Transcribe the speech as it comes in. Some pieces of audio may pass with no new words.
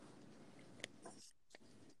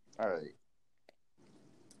All right.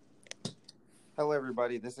 Hello,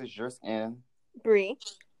 everybody. This is Jers Bree.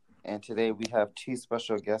 and today we have two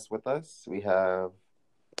special guests with us. We have.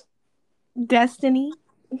 Destiny.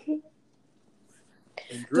 And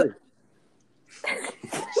Drake.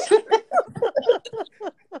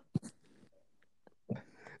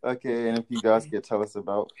 Okay, and if you guys could tell us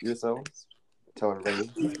about yourselves, tell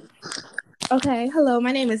everybody. Okay, hello.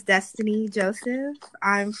 My name is Destini Joseph.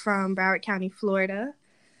 I'm from Broward County, Florida.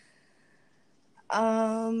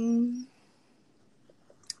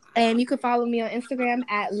 And you can follow me on Instagram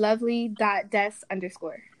at lovely.des_.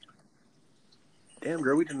 Damn,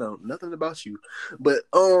 girl, we didn't know nothing about you. But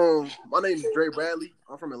my name is Dre Bradley.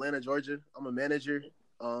 I'm from Atlanta, Georgia. I'm a manager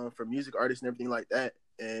for music artists and everything like that.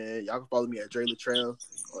 And y'all can follow me at Dre Latrell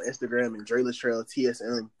on Instagram and Dre Latrell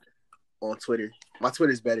TSM on Twitter. My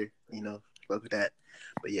Twitter's better, fuck with that.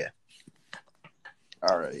 But yeah.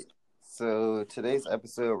 All right. So today's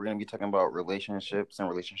episode, we're going to be talking about relationships and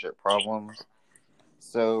relationship problems.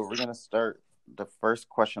 So we're going to start. The first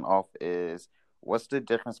question off is, what's the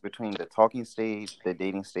difference between the talking stage, the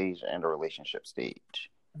dating stage, and the relationship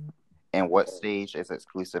stage? And what stage is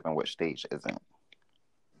exclusive and which stage isn't?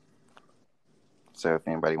 So if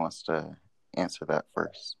anybody wants to answer that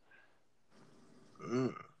first.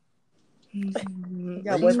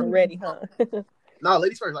 Y'all wasn't ready, huh? No,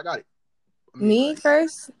 ladies first. I got it. Me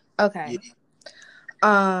first? Okay.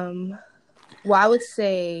 Yeah. Well, I would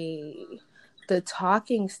say the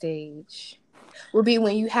talking stage would be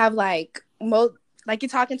when you have like you're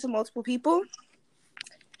talking to multiple people,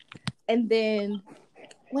 and then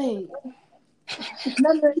no,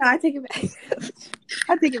 I take it back.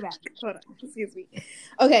 I take it back. Hold on, excuse me.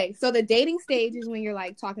 Okay, so the dating stage is when you're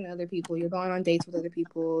like talking to other people, you're going on dates with other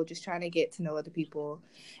people, just trying to get to know other people,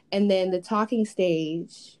 and then the talking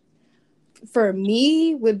stage for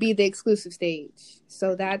me would be the exclusive stage.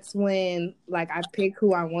 So that's when like I pick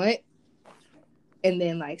who I want and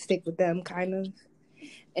then like stick with them kind of.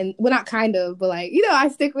 And well, not kind of, but like, I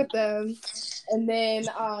stick with them. And then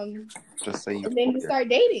just say and then you start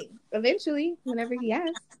dating eventually whenever he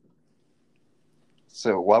asks.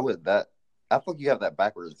 So why would that? I feel like you have that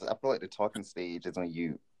backwards. I feel like the talking stage is when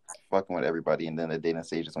you fucking with everybody, and then the dating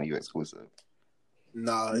stage is when you exclusive.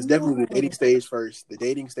 Nah, it's definitely the dating stage first. The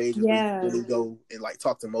dating stage is Yeah. where you really go and like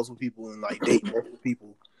talk to multiple people and like date multiple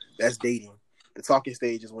people. That's dating. The talking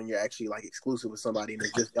stage is when you're actually like exclusive with somebody and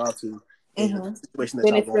it's just y'all two. Situation that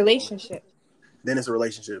then it's relationship. Then it's a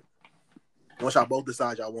relationship. Once y'all both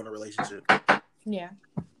decide y'all want a relationship. Yeah.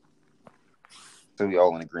 So we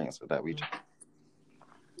all in agreement with that.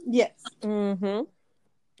 Yes. Mm-hmm.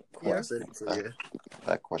 Yeah, I said it. So yeah.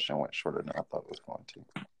 That question went shorter than I thought it was going to.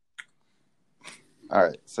 All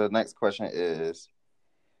right. So the next question is,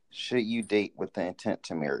 should you date with the intent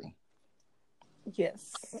to marry?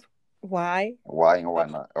 Yes. Why? Why and why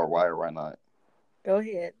not? Or why or why not? Go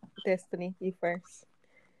ahead, Destiny. You first.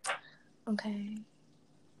 Okay.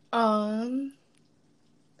 I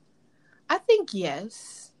think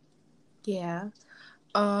yes. Yeah.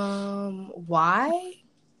 Why?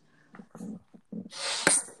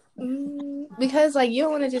 Because like you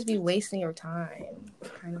don't want to just be wasting your time,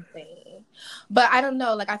 kind of thing. But I don't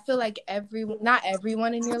know. Like I feel like not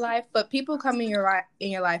everyone in your life, but people come in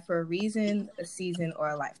your life for a reason, a season, or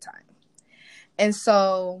a lifetime. And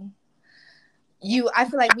so I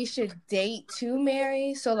feel like we should date to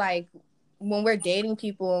marry. So like when we're dating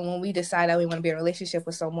people and when we decide that we want to be in a relationship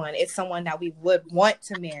with someone, it's someone that we would want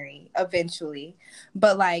to marry eventually.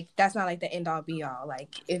 But like that's not like the end all be all.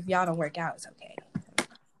 Like if y'all don't work out, it's okay.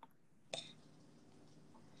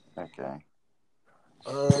 Okay.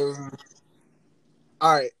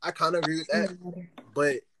 All right, I kind of agree with that,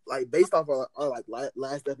 but like based off our like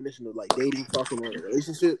last definition of like dating, talking, or a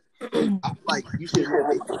relationship, I feel like you shouldn't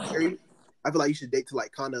date to marry. I feel like you should date to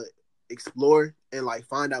like kind of explore and like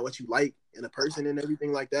find out what you like in a person and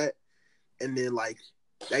everything like that, and then like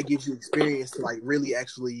that gives you experience to like really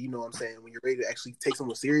actually, you know what I'm saying, when you're ready to actually take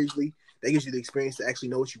someone seriously, that gives you the experience to actually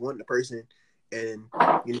know what you want in a person, and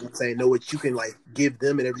you know what I'm saying, know what you can like give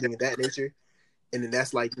them and everything of that nature. And then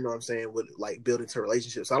that's like, you know what I'm saying, would like build into a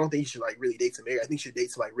relationship. So I don't think you should like really date to marry. I think you should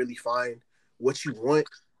date to like really find what you want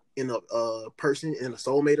in a person, in a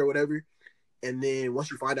soulmate or whatever. And then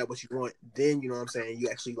once you find out what you want, then, you know what I'm saying, you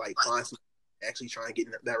actually like find some, actually try and get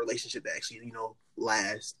in that relationship that actually,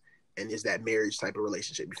 last and is that marriage type of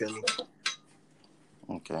relationship. You feel me?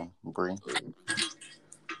 Okay. Bree?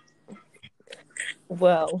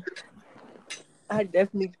 Well, I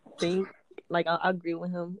definitely think like I agree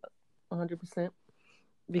with him 100%.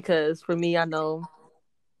 Because for me, I know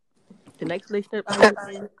the next relationship I get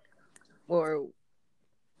in, or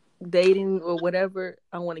dating or whatever,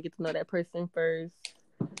 I want to get to know that person first.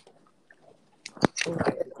 And,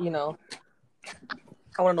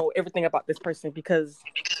 I want to know everything about this person because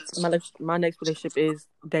my next relationship is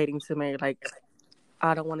dating to marry. Like,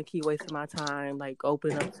 I don't want to keep wasting my time, like,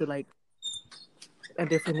 opening up to, like, a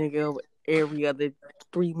different nigga every other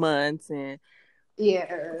 3 months and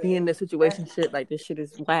Yeah. being in a situation shit. Like, this shit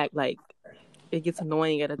is whack. Like, it gets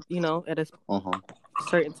annoying at a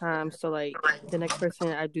certain time. So, like, the next person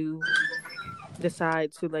I do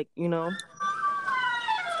decide to, like,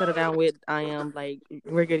 settle down with, I am, like,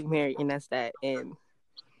 we're getting married and that's that. And,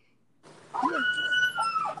 yeah.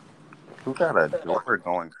 Who got a door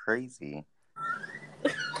going crazy?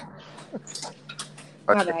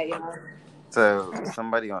 My Okay, bad, y'all. so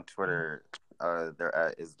somebody on Twitter, their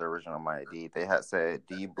at is the original my ID. They had said,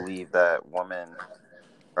 "Do you believe that women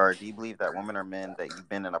or men that you've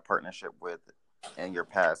been in a partnership with in your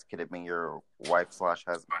past could have been your wife slash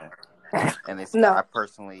husband?" And they said, "I No.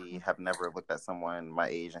 personally have never looked at someone my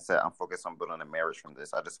age and said I'm focused on building a marriage from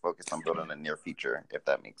this. I just focus on building a near future, if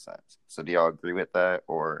that makes sense." So, do y'all agree with that,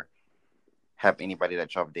 or have anybody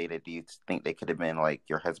that y'all dated? Do you think they could have been like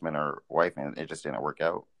your husband or wife and it just didn't work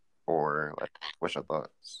out, or like, what's your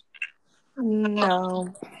thoughts?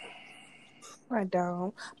 No, I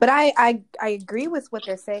don't. But I agree with what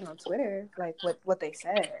they're saying on Twitter, like what they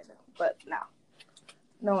said. But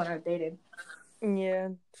no one I've dated Yeah.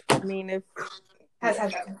 I mean, if has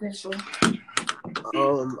had that potential.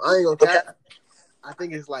 I ain't gonna cap. I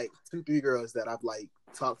think it's like 2-3 girls that I've like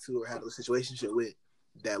talked to or had a situationship with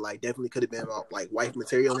that like definitely could have been about like wife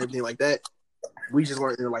material and everything like that. We just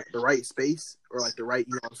weren't in like the right space or like the right,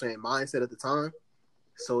 mindset at the time.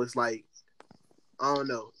 So it's like, I don't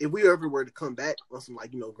know. If we ever were to come back on some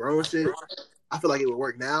like, grown shit, I feel like it would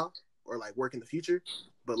work now or like work in the future.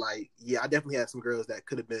 But like, yeah, I definitely had some girls that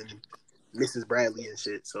could have been Mrs. Bradley and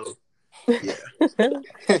shit. So yeah.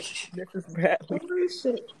 this is Bradley. Oh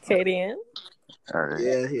shit. Katie Ann. All right.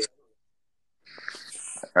 Yeah.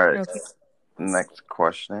 All right. Okay. Next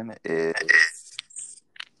question is,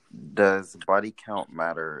 does body count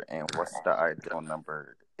matter, and what's the ideal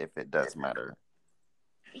number if it does matter?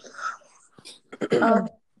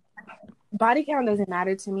 Body count doesn't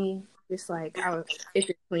matter to me. Just like if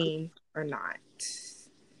you're clean or not.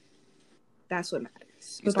 That's what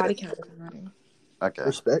matters. You But said body count doesn't matter. okay.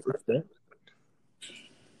 Respect.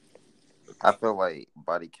 I feel like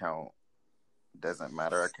body count doesn't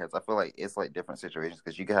matter because I feel like it's like different situations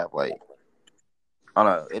because you can have like, I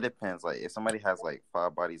don't know, it depends. Like if somebody has like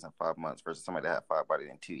 5 bodies in 5 months versus somebody that had 5 bodies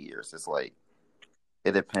in 2 years, it's like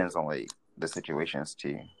it depends on like the situations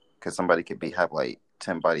too. Because somebody could have like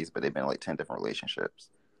 10 bodies, but they've been in like 10 different relationships.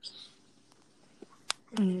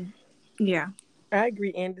 Yeah. I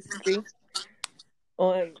agree and disagree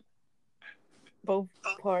on both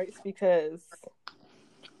parts because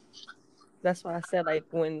that's why I said, like,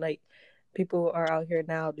 when like people are out here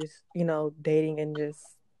now just dating and just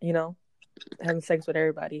having sex with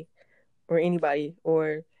everybody or anybody,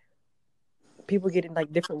 or people get in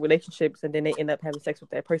like different relationships and then they end up having sex with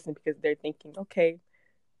that person because they're thinking, okay,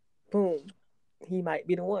 boom, he might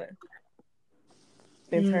be the one.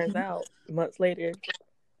 Then turns out months later,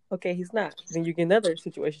 okay, he's not. Then you get another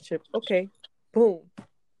situationship. Okay, boom,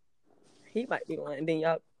 he might be the one, and then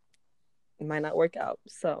y'all might not work out.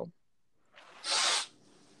 So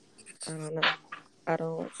I don't know. I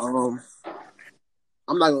don't.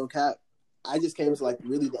 I'm not gonna cap. I just came to like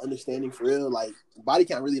really the understanding for real. Like body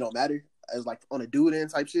count really don't matter as like on a dude end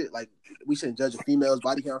type shit. Like we shouldn't judge a female's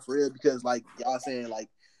body count for real because like y'all saying like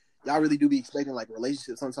y'all really do be expecting like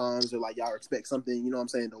relationships sometimes or like y'all expect something,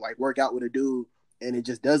 to like work out with a dude and it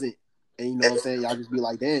just doesn't. And y'all just be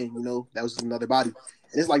like, dang, that was just another body.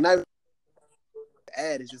 And it's like not even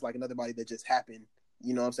ad, it's just like another body that just happened,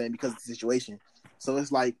 because of the situation. So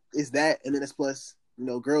it's like it's that and then it's plus,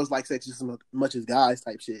 girls like sex just as much as guys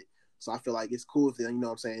type shit. So I feel like it's cool if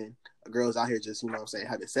a girl's out here just,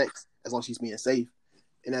 having sex as long as she's being safe.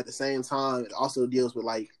 And at the same time, it also deals with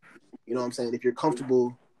like, if you're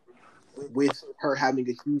comfortable with her having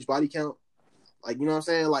a huge body count, like,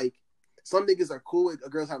 like some niggas are cool with a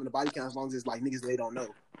girl's having a body count as long as it's like niggas they don't know.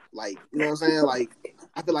 Like, Like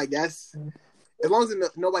I feel like that's as long as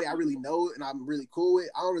it's nobody I really know and I'm really cool with,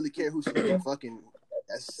 I don't really care who she be fucking.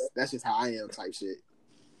 That's just how I am type shit.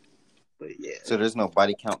 But yeah. So there's no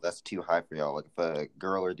body count that's too high for y'all. Like if a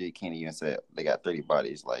girl or dude came to you and said they got 30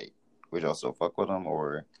 bodies, like would y'all still fuck with them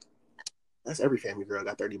or? That's every family girl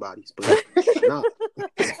got 30 bodies, but no.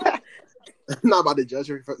 I'm not about to judge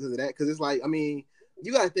her because of that because it's like, I mean,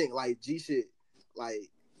 you gotta think like G shit, like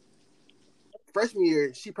freshman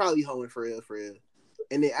year she probably hoeing for real,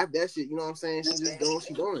 And then after that shit, you know what I'm saying? She just doing what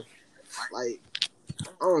she doing. Like,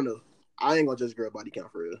 I don't know. I ain't gonna judge girl body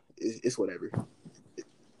count for real. It's whatever.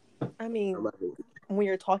 I mean, when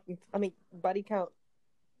you're talking, body count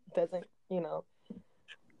doesn't,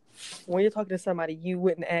 when you're talking to somebody, you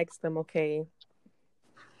wouldn't ask them, okay,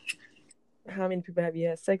 how many people have you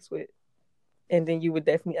had sex with? And then you would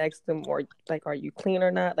definitely ask them, or like, are you clean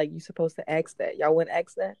or not? Like, you supposed to ask that. Y'all wouldn't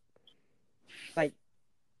ask that? Like,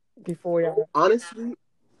 before y'all? Honestly,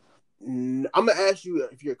 I'm gonna ask you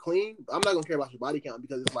if you're clean. I'm not gonna care about your body count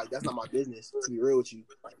because it's like that's not my business. To be real with you,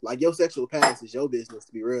 like your sexual past is your business.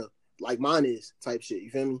 To be real, like mine is type shit. You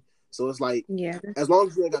feel me? So it's like, as long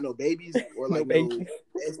as you ain't got no babies or like no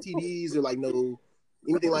STDs or like no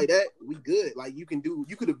anything like that, we good. Like you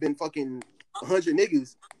could have been fucking 100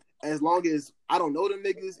 niggas. As long as I don't know them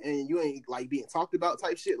niggas and you ain't like being talked about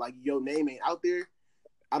type shit, like your name ain't out there,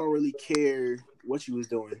 I don't really care what you was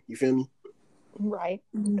doing. You feel me? Right.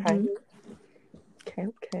 Okay.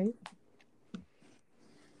 Okay.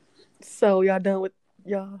 So y'all done with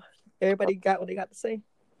y'all? Everybody got what they got to say?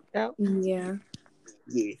 Out? Yeah.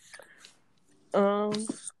 Yeah.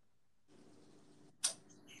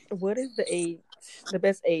 What is the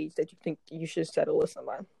best age that you think you should settle with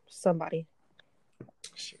somebody?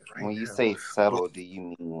 When you say settle, do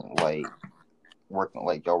you mean like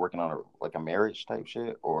y'all working on a marriage type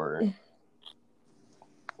shit, or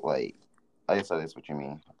like I guess that's what you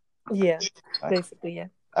mean? Yeah, basically, yeah.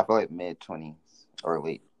 I feel like mid-20s or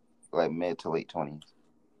mid to late 20s.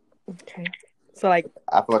 Okay, so like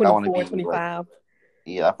I feel like 24, I want to be 25.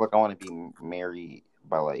 Yeah, I feel like I want to be married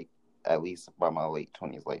by like at least by my late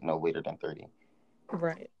 20s, like no later than 30.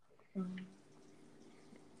 Right.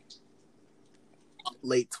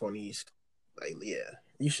 Late 20s. Like, yeah.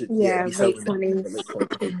 You should be late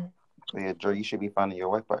 20s. Yeah, Joe, you should be finding your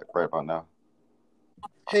wife right about now.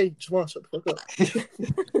 Hey, Javon, shut the fuck up.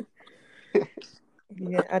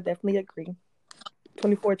 Yeah, I definitely agree.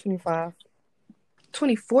 24, 25.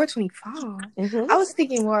 24, 25? Mm-hmm. I was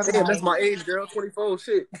thinking more of that's my age, girl. 24,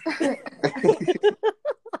 shit.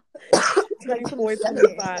 24,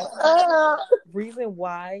 25. Reason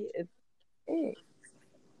why is...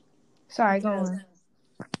 Sorry, go on.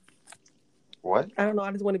 What? I don't know.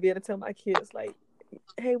 I just want to be able to tell my kids, like,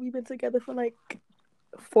 hey, we've been together for like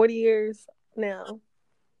 40 years now.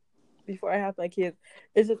 Before I have my kids,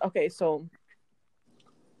 it's just okay. So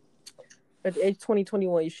at the age 20,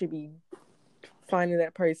 21, you should be finding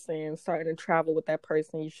that person, starting to travel with that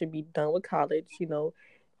person. You should be done with college,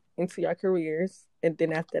 into your careers, and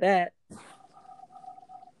then after that,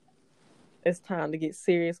 it's time to get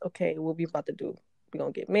serious. Okay, what we about to do? We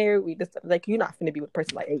gonna get married? We just like you're not finna be with a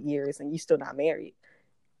person like 8 years and you still not married.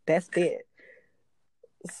 That's dead.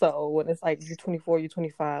 So when it's like you're 24, you're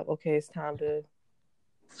 25, okay, it's time to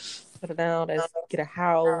settle down. Let's get a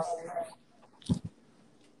house,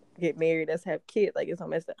 get married. Let's have kids. Like it's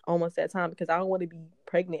almost that time because I don't want to be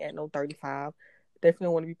pregnant at no 35. Definitely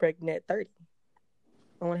don't want to be pregnant at 30.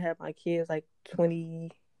 I want to have my kids like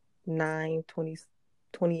 29, 20,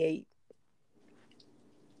 28.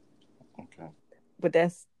 Okay. But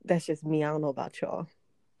that's just me. I don't know about y'all.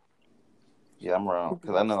 Yeah, I'm wrong.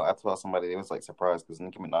 Because I know I told somebody they was like surprised because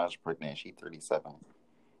Nicki Minaj is pregnant and she's 37.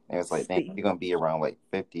 And it's like, dang, you're going to be around like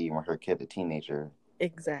 50 when her kid a teenager.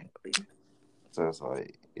 Exactly. So it's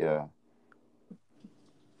like, yeah.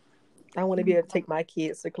 I want to be able to take my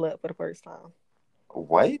kids to the club for the first time.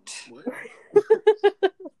 What?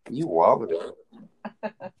 You walled it.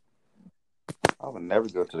 I would never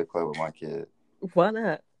go to the club with my kid. Why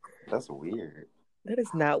not? That's weird. That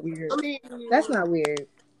is not weird. I mean, that's not weird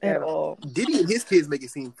at all. Diddy and his kids make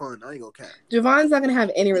it seem fun. I ain't gonna cap. Javon's not gonna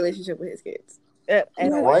have any relationship with his kids. At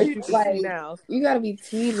all. What? Like, now. You gotta be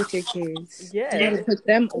teed with your kids. Yeah. You gotta put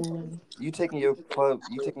them on. You taking your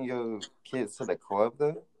kids to the club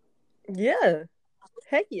though? Yeah.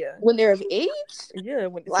 Heck yeah. When they're of age? Yeah.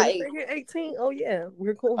 When they hit 18, oh yeah,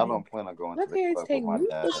 we're cool. I don't plan on going to the club with my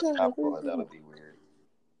dad. I feel like that'll be weird.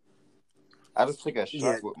 I just took a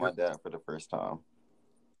shot with my dad for the first time.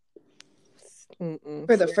 Mm-mm.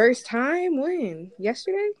 For the first time? When?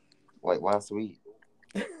 Yesterday? Like last week.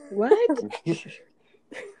 What?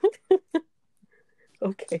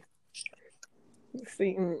 Okay.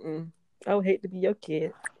 See, I would hate to be your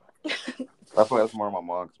kid. I feel like that's more my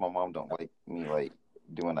mom because my mom don't like me like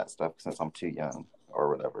doing that stuff since I'm too young or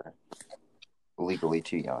whatever. Legally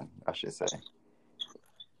too young, I should say.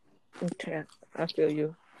 Okay, I feel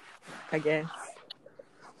you. I guess.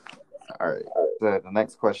 All right. So the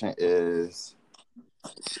next question is: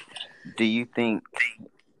 do you think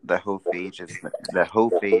the whole phase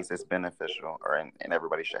is beneficial, and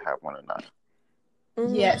everybody should have one or not?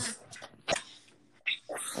 Yes.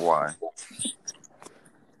 Why?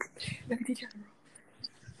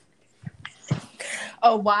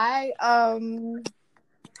 Oh, why?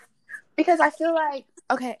 Because I feel like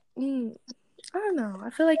I don't know. I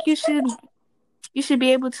feel like you should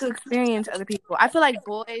be able to experience other people. I feel like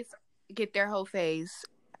boys get their whole phase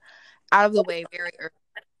out of the way very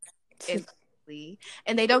early,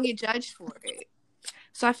 and they don't get judged for it.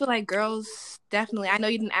 So I feel like girls definitely. I know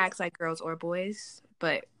you didn't ask like girls or boys,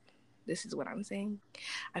 but this is what I'm saying.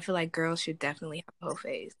 I feel like girls should definitely have a whole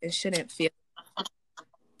phase and shouldn't feel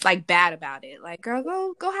like bad about it. Like, girl,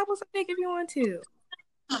 go have some dick if you want to.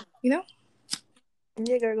 You know?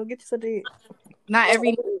 Yeah, girl, go get you some dick. Not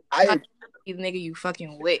every nigga you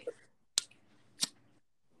fucking with.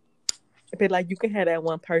 But like, you can have that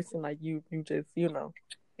one person, like you just,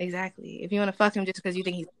 Exactly. If you want to fuck him just because you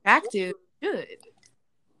think he's attractive, good.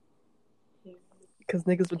 Because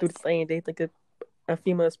niggas would do the same. They think a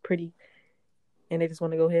female is pretty, and they just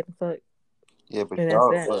want to go ahead and fuck. Yeah, but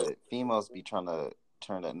females be trying to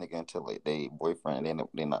turn that nigga into like they boyfriend.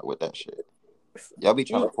 They not with that shit. Y'all be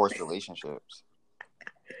trying to force relationships.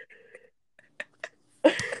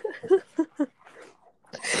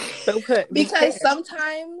 Because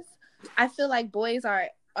sometimes I feel like boys are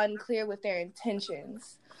unclear with their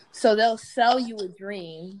intentions. So they'll sell you a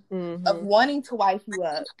dream of wanting to wife you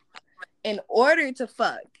up in order to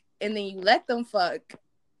fuck. And then you let them fuck.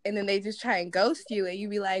 And then they just try and ghost you. And you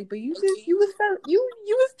be like, but you was telling me you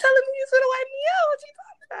was gonna wipe me out. What you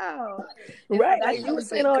talking about? And right. So like you was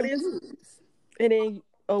saying all this. And then,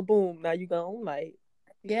 oh, boom. Now you gone. Like,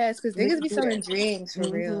 yes, because niggas be selling dreams for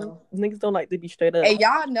real. Niggas don't like to be straight up. And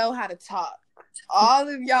y'all know how to talk. All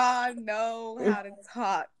of y'all know how to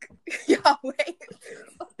talk. Y'all wait.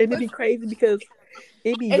 And it be crazy because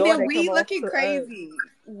it be and y'all then we looking crazy.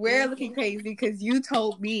 We're looking crazy because you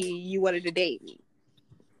told me you wanted to date me.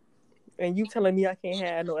 And you telling me I can't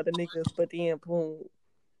have no other niggas, but then boom.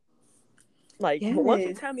 Like, once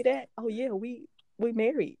you tell me that, oh yeah, we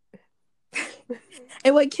married.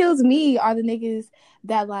 And what kills me are the niggas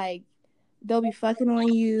that like they'll be fucking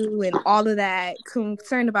on you and all of that,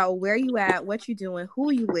 concerned about where you at, what you doing,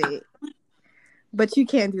 who you with. But you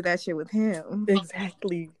can't do that shit with him.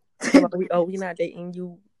 Exactly. we not dating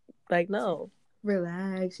you. Like, no.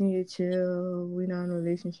 Relax, you need to chill. We're not in a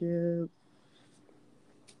relationship.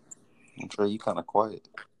 I'm sure you kind of quiet.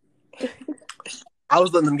 I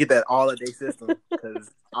was letting them get that all of their system because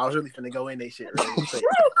I was really finna go in they shit really quick.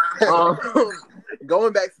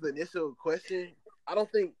 Going back to the initial question, I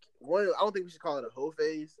don't think we should call it a whole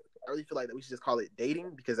phase. I really feel like that we should just call it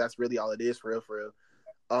dating because that's really all it is for real.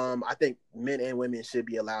 I think men and women should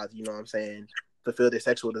be allowed, you know what I'm saying, fulfill their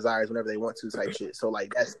sexual desires whenever they want to type shit. So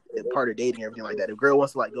like that's part of dating, everything like that. If a girl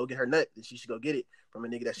wants to like go get her nut, then she should go get it from a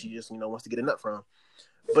nigga that she just, wants to get a nut from.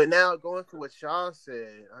 But now going to what y'all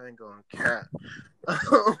said, I ain't going to cap.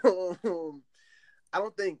 I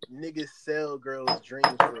don't think niggas sell girls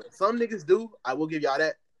dreams for it. Some niggas do. I will give y'all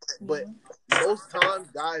that. But most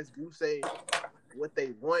times guys do say what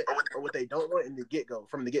they want or what they don't want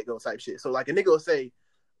from the get-go type shit. So like a nigga will say,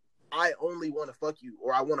 I only want to fuck you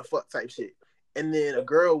or I want to fuck type shit. And then a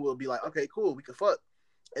girl will be like, okay, cool, we can fuck.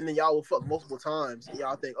 And then y'all will fuck multiple times. And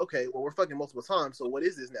y'all think, okay, well, we're fucking multiple times. So what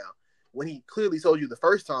is this now? When he clearly told you the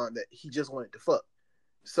first time that he just wanted to fuck.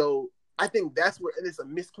 So I think that's where, and it's a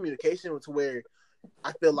miscommunication to where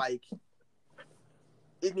I feel like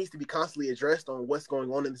it needs to be constantly addressed on what's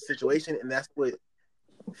going on in the situation. And that's what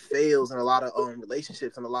fails in a lot of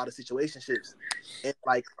relationships and a lot of situationships. And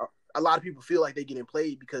like a lot of people feel like they getting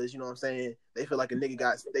played because, you know what I'm saying, they feel like a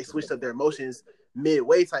nigga they switched up their emotions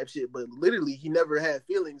midway type shit. But literally he never had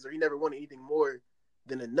feelings or he never wanted anything more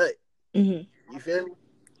than a nut. Mm-hmm. You feel me?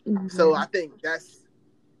 Mm-hmm. So I think that's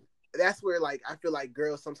where like I feel like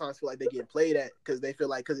girls sometimes feel like they get played at because they feel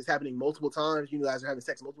like because it's happening multiple times. You guys are having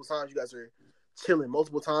sex multiple times. You guys are chilling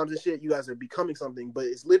multiple times and shit. You guys are becoming something, but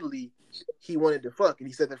it's literally he wanted to fuck and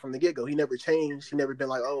he said that from the get go. He never changed. He never been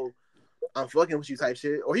like, oh, I'm fucking with you type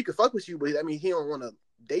shit. Or he could fuck with you, but I mean he don't want to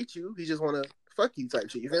date you. He just want to fuck you type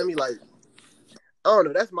shit. You feel me? Like I don't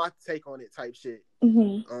know. That's my take on it type shit.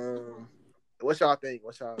 Mm-hmm. What y'all think?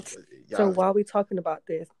 So while we talking about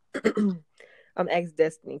this, I'm asking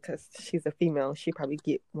Destiny because she's a female. She probably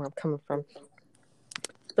get where I'm coming from.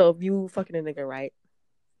 So if you fucking a nigga, right?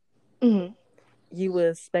 Mm-hmm. You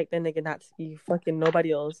would expect that nigga not to be fucking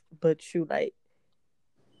nobody else but you, like.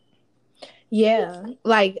 Yeah,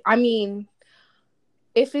 like I mean,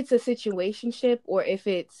 if it's a situationship or if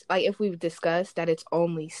it's like if we've discussed that it's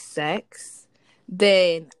only sex.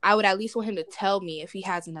 Then I would at least want him to tell me if he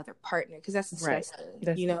has another partner because that's disgusting,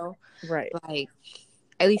 right. Right? Like,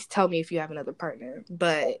 at least tell me if you have another partner.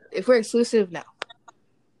 But if we're exclusive, no.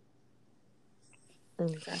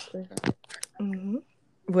 Exactly. Mm-hmm.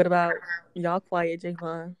 What about y'all? Quiet,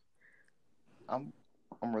 Javon. I'm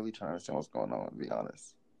really trying to understand what's going on. To be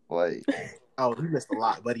honest, like Oh, you missed a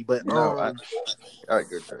lot, buddy. But no, all right,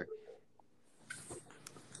 good, Trey.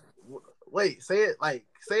 wait, say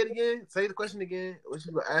it again. Say the question again. What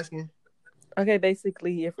you were asking? Okay,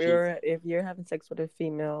 basically, if Shit. you're having sex with a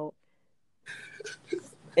female,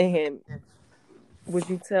 and would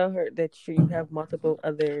you tell her that you have multiple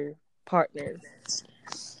other partners,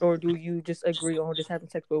 or do you just agree on just having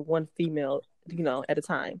sex with one female, at a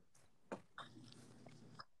time?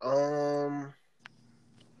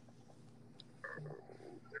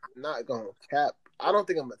 Not gonna cap. I don't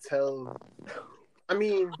think I'm gonna tell. I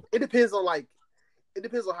mean, it depends on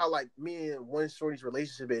how like me and one shorty's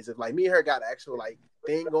relationship is. If like me and her got an actual like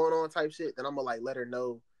thing going on type shit, then I'm gonna like let her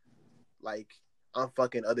know like I'm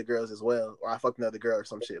fucking other girls as well, or I fucked another girl or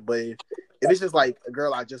some shit. But if it's just like a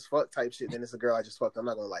girl I just fucked type shit, then it's a girl I just fucked. I'm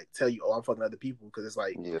not gonna like tell you, oh, I'm fucking other people, because it's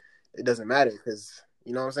like it doesn't matter, because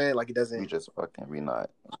you know what I'm saying. Like it doesn't. We just fucking we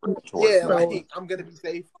not. Yeah, So- like I'm gonna be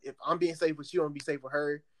safe. If I'm being safe with you, I'm gonna be safe with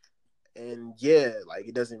her. And yeah, like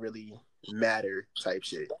it doesn't really matter type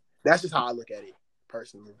shit. That's just how I look at it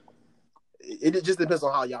personally. It just depends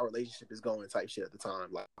on how y'all relationship is going type shit at the time.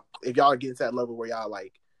 Like if y'all are getting to that level where y'all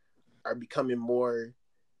like are becoming more,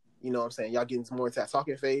 you know what I'm saying, y'all getting more into that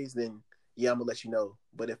talking phase, then yeah, I'm gonna let you know.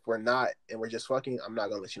 But if we're not and we're just fucking, I'm not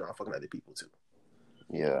gonna let you know I'm fucking other people too.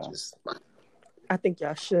 Yeah. I think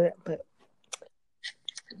y'all should, but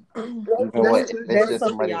Even what if it's just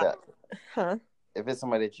somebody that, huh? if it's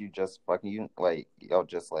somebody that you just fucking, you like y'all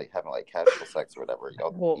just like having like casual sex or whatever,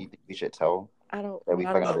 you think we should tell I don't that we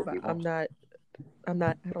fucking know. other people?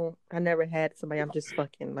 I never had somebody I'm just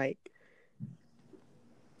fucking like.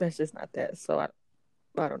 That's just not that. So I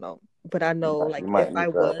don't know. But I know, like, you might if need I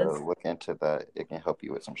to was, look into that. It can help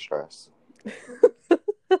you with some stress. but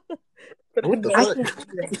What the fuck?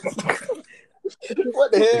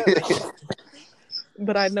 What the hell?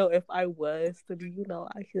 But I know if I was to be,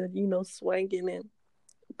 I could, swinging and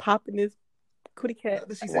popping this kitty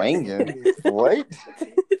cat. Swinging? What?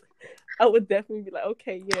 I would definitely be like,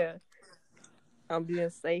 okay, yeah, I'm being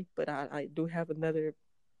safe, but I do have another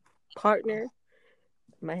partner.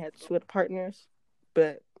 Might have two other partners,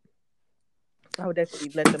 but I would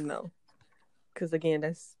definitely let them know. Because again,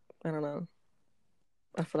 I don't know.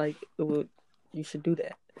 I feel like you should do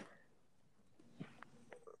that.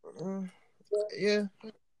 Yeah,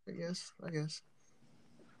 I guess.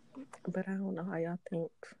 But I don't know how y'all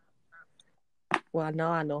think. Well, I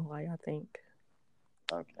know how y'all think.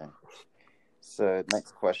 Okay. So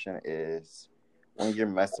next question is, when you're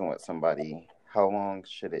messing with somebody, how long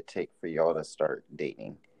should it take for y'all to start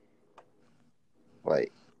dating?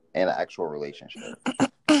 Like, in an actual relationship.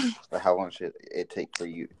 But how long should it take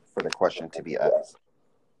for the question to be asked?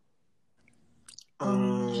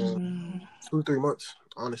 2 to 3 months,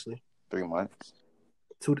 honestly. 3 months?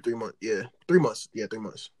 2 to 3 months, yeah. 3 months, yeah, 3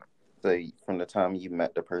 months. So from the time you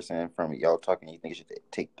met the person, from y'all talking, you think it should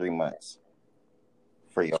take 3 months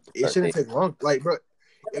for y'all to start It shouldn't dating? take long. Like, bro,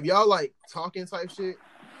 if y'all like talking type shit,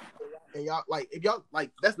 and y'all like, if y'all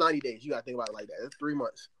like, that's 90 days. You gotta think about it like that. That's 3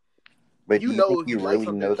 months. But do you think if you like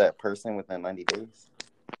really know that person within 90 days?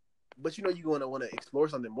 But you're gonna want to explore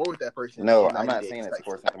something more with that person. No, in 90 I'm not days, saying type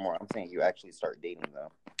explore shit. something more. I'm saying you actually start dating them.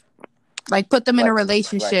 Like put them in a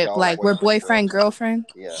relationship, y'all like we're boyfriend, girlfriend.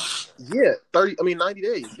 Yeah. Yeah, 90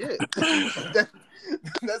 days. Yeah,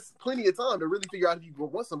 that's plenty of time to really figure out if you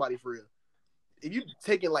want somebody for real. If you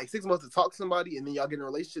taking like 6 months to talk to somebody and then y'all get in a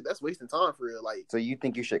relationship, that's wasting time for real. Like, so you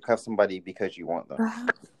think you should cuff somebody because you want them?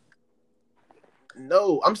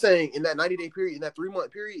 No, I'm saying in that 90-day period, in that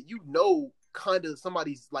 3-month period, kind of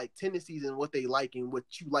somebody's like tendencies and what they like and what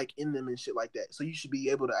you like in them and shit like that. So you should be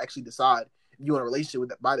able to actually decide if you want a relationship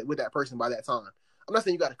with that person by that time. I'm not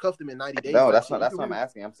saying you got to cuff them in 90 days. No, that's what I'm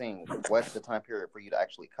asking. I'm saying, what's the time period for you to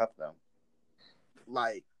actually cuff them?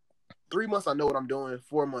 Like 3 months, I know what I'm doing.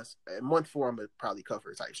 4 months, month 4, I'm gonna probably cuff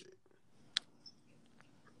her type shit.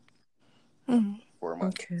 4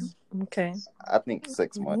 months. Okay. I think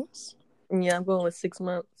 6 months. Yeah, I'm going with 6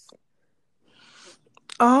 months.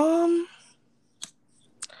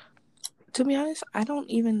 To be honest, I don't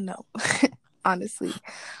even know. Honestly,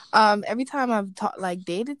 every time I've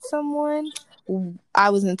dated someone, I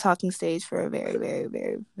was in talking stage for a very, very,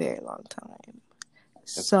 very, very long time.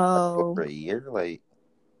 So over a year, like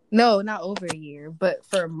no, not over a year, but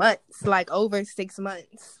for months, like over 6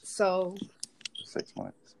 months. So 6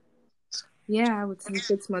 months. Yeah, I would say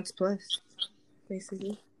 6 months plus,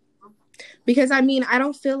 basically. Because I mean, I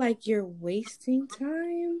don't feel like you're wasting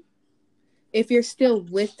time if you're still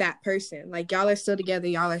with that person. Like y'all are still together,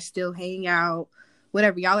 y'all are still hanging out,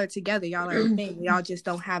 whatever. Y'all are together. Y'all are a thing. Y'all just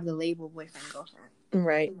don't have the label boyfriend, girlfriend.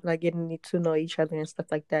 Right. Like getting to know each other and stuff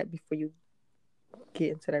like that before you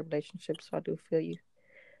get into that relationship. So I do feel you.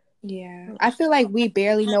 Yeah. I feel like we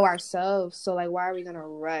barely know ourselves. So, like, why are we going to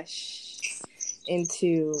rush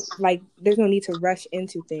into, like, there's no need to rush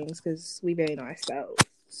into things because we barely know ourselves.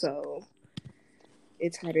 So,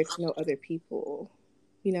 it's harder to know other people.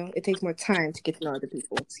 You know, it takes more time to get to know other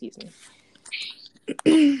people. Excuse me.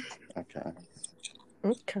 Okay.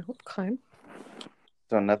 Okay.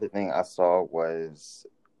 So another thing I saw was,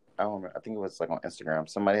 I don't remember, I think it was like on Instagram.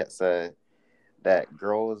 Somebody had said that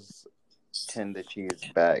girls tend to choose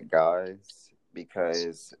bad guys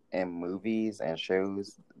because in movies and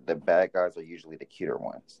shows, the bad guys are usually the cuter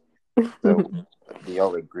ones. So do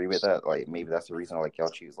y'all agree with that? Like maybe that's the reason like y'all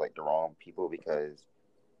choose like the wrong people because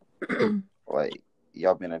like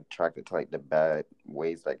y'all been attracted to like the bad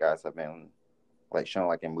ways that guys have been like shown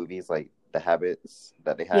like in movies, like the habits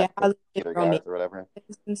that they have Yeah, with cuter guys or whatever.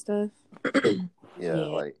 and stuff. Yeah,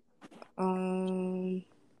 like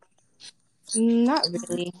Not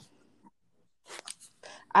really.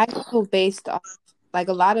 I go based off like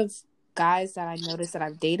a lot of guys that I noticed that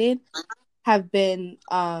I've dated have been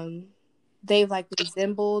they've like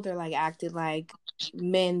resembled or like acted like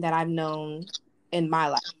men that I've known in my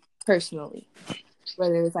life personally.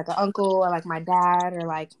 Whether it's like an uncle or like my dad or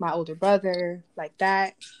like my older brother, like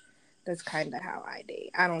that. That's kind of how I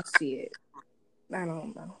date. I don't see it. I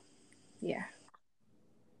don't know. Yeah.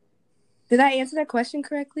 Did I answer that question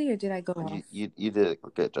correctly or did I go off? You did a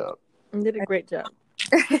good job. You did a great job.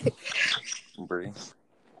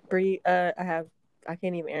 Bree, I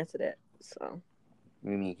can't even answer that. So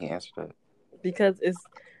you mean you can answer that? Because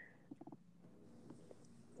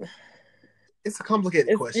it's a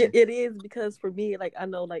complicated question. It is because for me, like I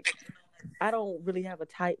know, like I don't really have a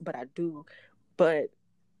type, but I do. But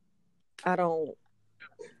I don't.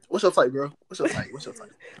 What's your type, girl? What's your type?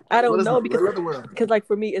 I don't know because like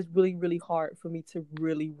for me, it's really, really hard for me to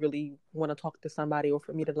really, really want to talk to somebody or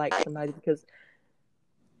for me to like somebody because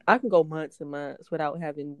I can go months and months without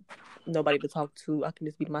having nobody to talk to. I can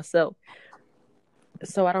just be myself.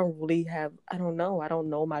 So I don't really have. I don't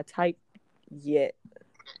know my type yet.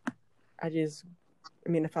 I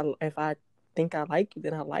mean, if I think I like you,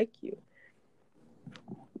 then I like you.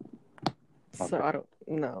 Okay. So I don't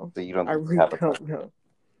know. So you don't. I really don't know.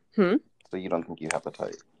 So you don't think you have a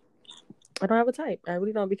type? I don't have a type. I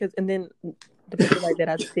really don't because and then the people like that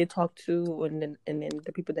I did talk to and then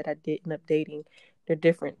the people that I did end up dating, they're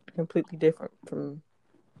different, completely different from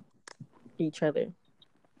each other.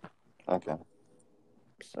 Okay.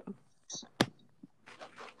 So.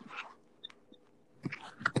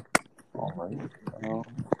 All right.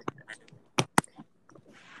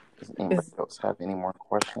 Does anybody else have any more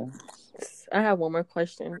questions? I have one more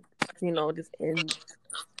question. You know, just end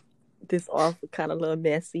this off kind of a little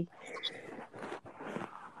messy.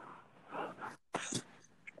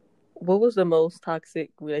 What was the most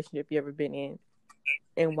toxic relationship you ever been in,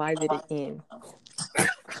 and why did it end?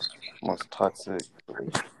 Most toxic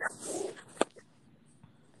relationship.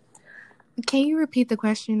 Can you repeat the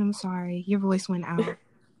question? I'm sorry, your voice went out.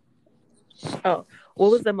 Oh,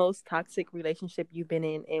 what was the most toxic relationship you've been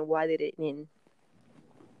in, and why did it end?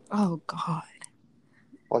 Oh God.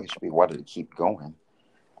 Well, it should be why did it keep going?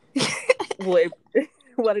 Well,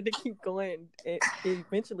 why did it keep going? It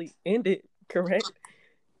eventually ended, correct?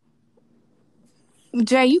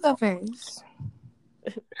 Jay, you go first.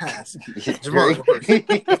 Pass.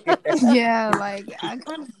 Yeah, like I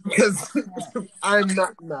kind of because I'm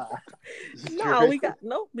not. No, we got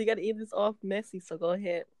to end this off messy. So go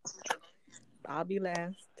ahead. I'll be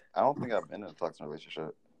last. I don't think I've been in a toxic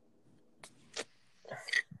relationship.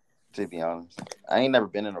 To be honest, I ain't never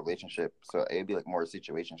been in a relationship, so it'd be like more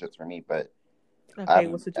situationships for me. But okay,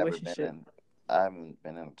 what situationship? I haven't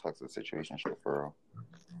been in a toxic situationship for real.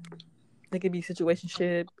 It could be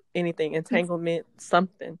situationship, anything, entanglement,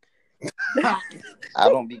 something. I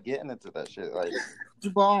don't be getting into that shit. Like,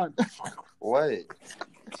 Javon. What?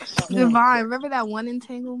 Javon, remember that one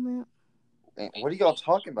entanglement? What are y'all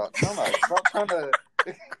talking about? Stop trying to.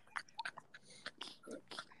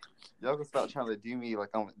 Y'all can stop trying to do me like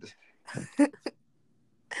I'm.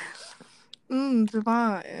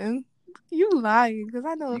 Javon, you lying because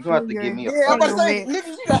I know you gonna have to give me a. Yeah, I'm about to say, nigga,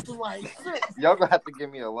 you got to like. Y'all gonna have to give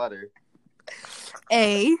me a letter.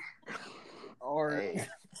 A. Or A.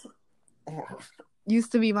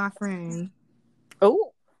 Used to be my friend.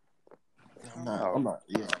 Oh. I'm not.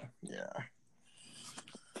 Yeah.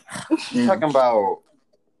 You talking about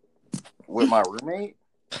with my roommate?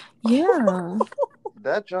 Yeah.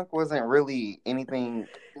 That junk wasn't really anything.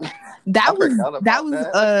 That was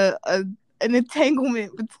an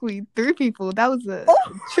entanglement between 3 people. That was a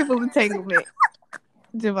triple entanglement.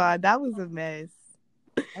 Javon, that was a mess.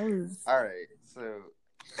 That was. All right. So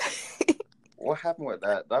what happened with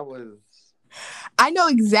that? That was. I know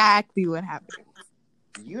exactly what happened.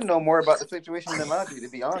 You know more about the situation than I do, to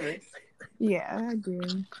be honest. Yeah, I do.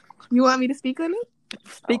 You want me to speak on it?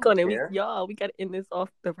 Speak on it. We Care. gotta end this off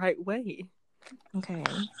the right way. Okay.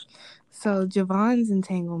 So Javon's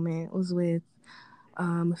entanglement was with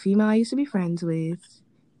a female I used to be friends with,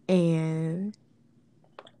 and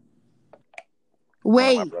One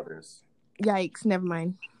of my wait, brothers. yikes, never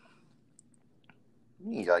mind.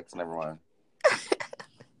 Yikes, never mind.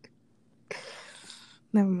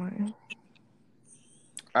 Never mind.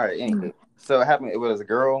 All right, anyway. So it happened, it was a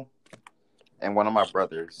girl and one of my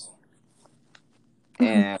brothers.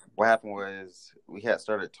 And what happened was we had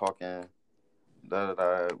started talking.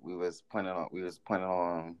 We was planning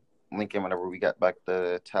on linking whenever we got back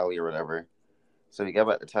to Tally or whatever. So we got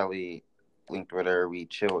back to Tally, linked with her, we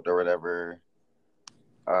chilled or whatever.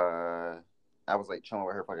 I was like chilling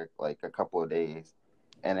with her for like a couple of days,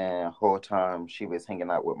 and then the whole time she was hanging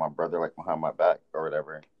out with my brother like behind my back or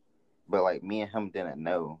whatever. But like me and him didn't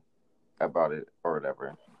know about it or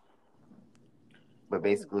whatever. But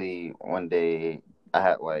basically one day I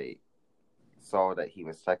had like saw that he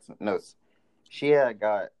was texting. No,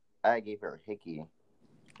 I gave her a hickey,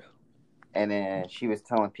 and then she was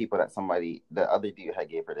telling people that the other dude had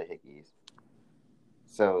gave her the hickeys.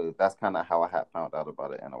 So that's kind of how I had found out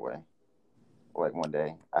about it in a way. Like one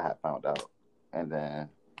day I had found out, and then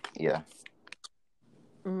yeah.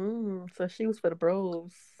 So she was for the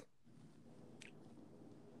bros.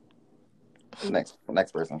 Next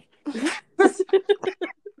person.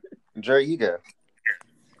 Dre, you go.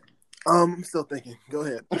 I'm still thinking. Go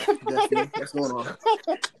ahead, Destiny. What's going on?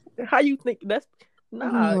 How you think that's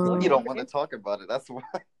nah? Oh. You don't want to talk about it. That's why.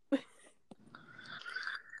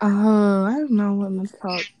 Oh, I don't know what to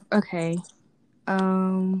talk. Okay.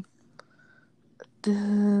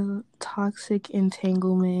 The toxic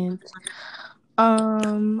entanglement.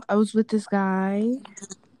 I was with this guy.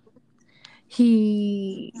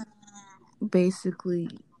 He basically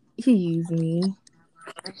he used me.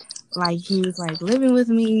 Like he was like living with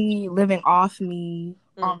me, living off me,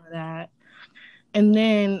 all of that. And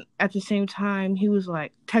then at the same time, he was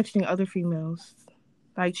like texting other females,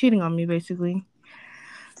 like cheating on me basically.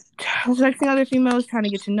 Texting other females, trying to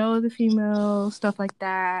get to know the females, stuff like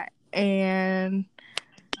that. And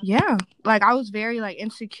yeah, like I was very like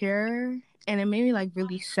insecure, and it made me like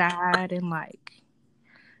really sad, and like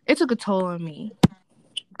it took a toll on me.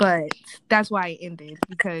 But that's why it ended,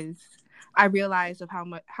 because I realized of how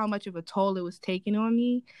much of a toll it was taking on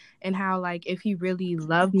me, and how like if he really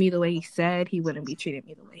loved me the way he said, he wouldn't be treating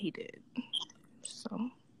me the way he did. So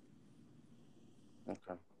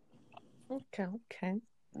Okay.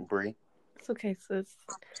 Bree. It's okay, sis.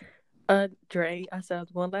 Dre, I said I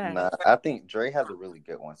was going last. Nah, I think Dre has a really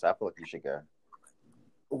good one, so I feel like you should go.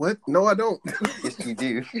 What? No, I don't. Yes, you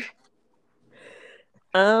do.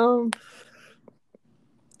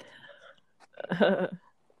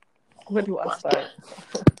 Where do I start?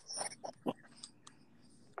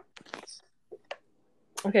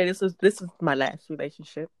 Okay, this is my last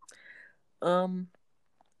relationship.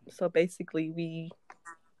 So basically we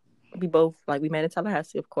both like we met in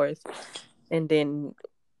Tallahassee, of course, and then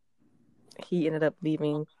he ended up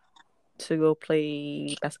leaving to go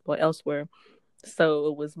play basketball elsewhere.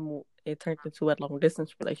 So it turned into a long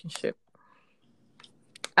distance relationship.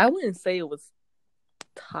 I wouldn't say it was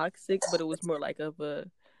toxic, but it was more like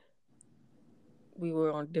we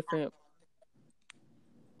were on different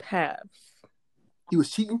paths. He was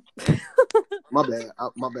cheating. My bad.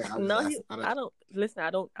 My bad. I don't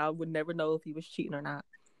listen. I would never know if he was cheating or not.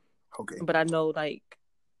 Okay. But I know, like,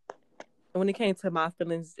 when it came to my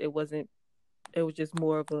feelings, it was just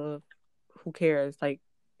more of a who cares, like,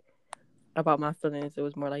 about my feelings. It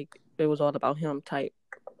was more like it was all about him type.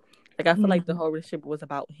 Like, I feel like the whole relationship was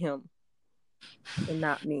about him and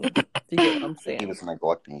not me. Do you get what I'm saying? He was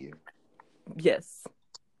neglecting you. Yes.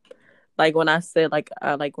 Like when I said, like,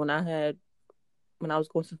 when I was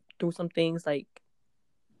going through some things, like,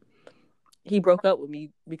 he broke up with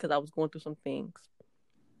me because I was going through some things.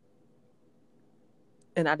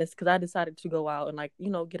 And because I decided to go out and, like,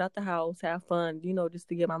 get out the house, have fun, just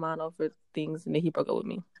to get my mind off of things. And then he broke up with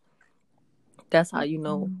me. That's how it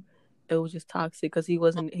was just toxic, because he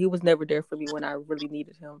was never there for me when I really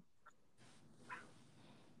needed him.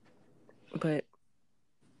 But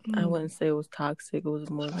I wouldn't say it was toxic. It was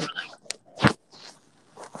more like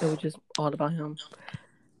it was just all about him.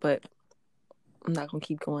 But I'm not gonna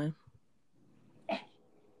keep going.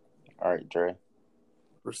 All right, Dre.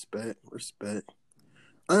 Respect.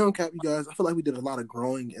 I don't cap you guys. I feel like we did a lot of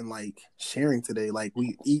growing and like sharing today. Like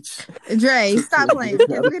we each Dre, took stop to playing.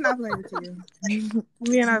 We're not playing with you.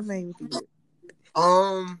 We're not playing with you.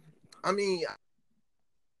 I mean,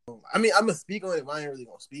 I'm gonna speak on it, but I ain't really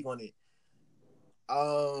gonna speak on it.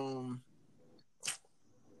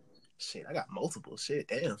 Shit, I got multiple shit.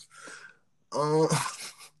 Damn. Um,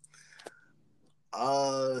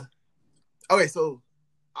 okay, so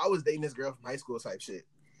I was dating this girl from high school type shit.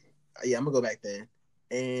 Yeah, I'm gonna go back then,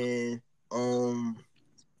 and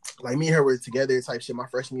like me and her were together type shit my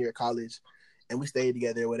freshman year of college, and we stayed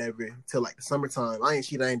together or whatever till like the summertime. I ain't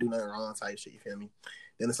cheat, I ain't do nothing wrong type shit. You feel me?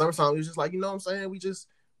 Then the summertime, we was just like, you know what I'm saying? We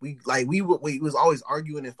was always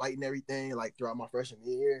arguing and fighting everything like throughout my freshman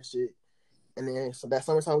year and shit. And then so that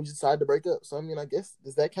summertime we just decided to break up. So I mean, I guess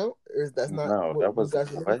does that count, or is that's not No, what that you was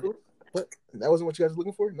guys were looking for? What? That wasn't what you guys were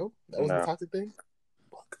looking for? No, that wasn't the no. toxic thing.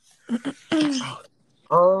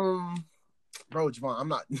 Bro, Javon, I'm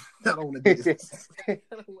not. I don't want to do this. I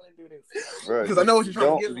don't want to do this Bro, Because I know what you're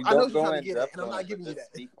trying to don't get. I know what you're go trying to in get at, depth and I'm on not it, giving but you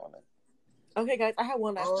just that. speak on it. Okay, guys, I have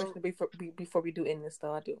one last question before we do end this.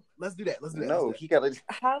 Though I do. Let's do that. No, he gotta.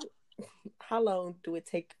 How long do it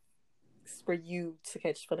take for you to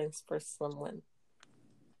catch feelings for someone?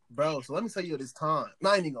 Bro, so let me tell you this time.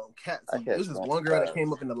 Not even gonna cat. So it was this one girl that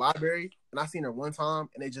came up in the library, and I seen her one time,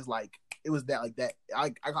 and it just like it was that like that.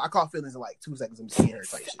 I caught feelings in like 2 seconds of seeing her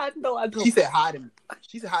type shit. I know. She said hi to me.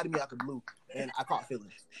 She said hi to me out the blue, and I caught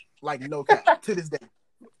feelings. Like no cap to this day.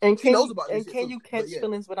 And she knows about this. And can you catch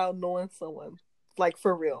feelings without knowing someone? Like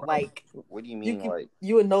for real? Bro, like what do you mean? Like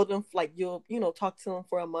you would know them? Like you'll talk to them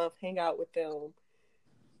for a month, hang out with them.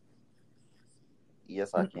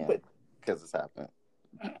 Yes, I can because it's happened.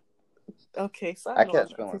 Okay, so I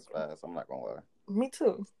catch feelings fast. I'm not gonna lie. Me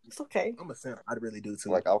too. It's okay. I'm a simp. I really do too.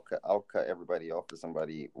 Like I'll cut everybody off to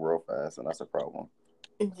somebody real fast, and that's a problem.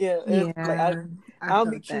 Yeah. Like I'll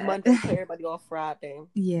meet you Monday, cut everybody off Friday.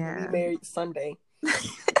 Yeah. We married Sunday.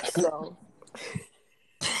 So.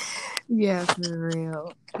 Yeah, for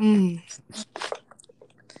real.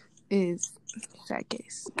 Is that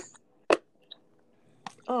case?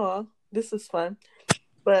 Oh, this is fun.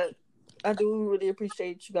 But I do really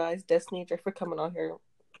appreciate you guys, Destini and Jay, for coming on here,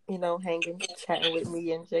 hanging, chatting with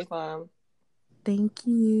me and Javon. Thank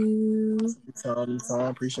you. Anytime.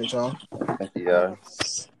 Appreciate y'all. Thank you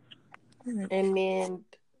guys. And then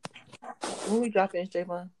when we drop in,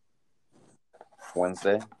 Javon?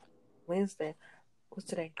 Wednesday. What's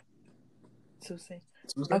today? Tuesday.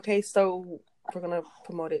 Okay, so we're gonna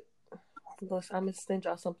promote it. I'm gonna send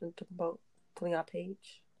y'all something to promote. Put on our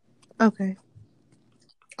page. Okay.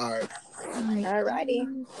 All right.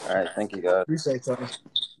 Alrighty. All right. Thank you, guys. Appreciate y'all.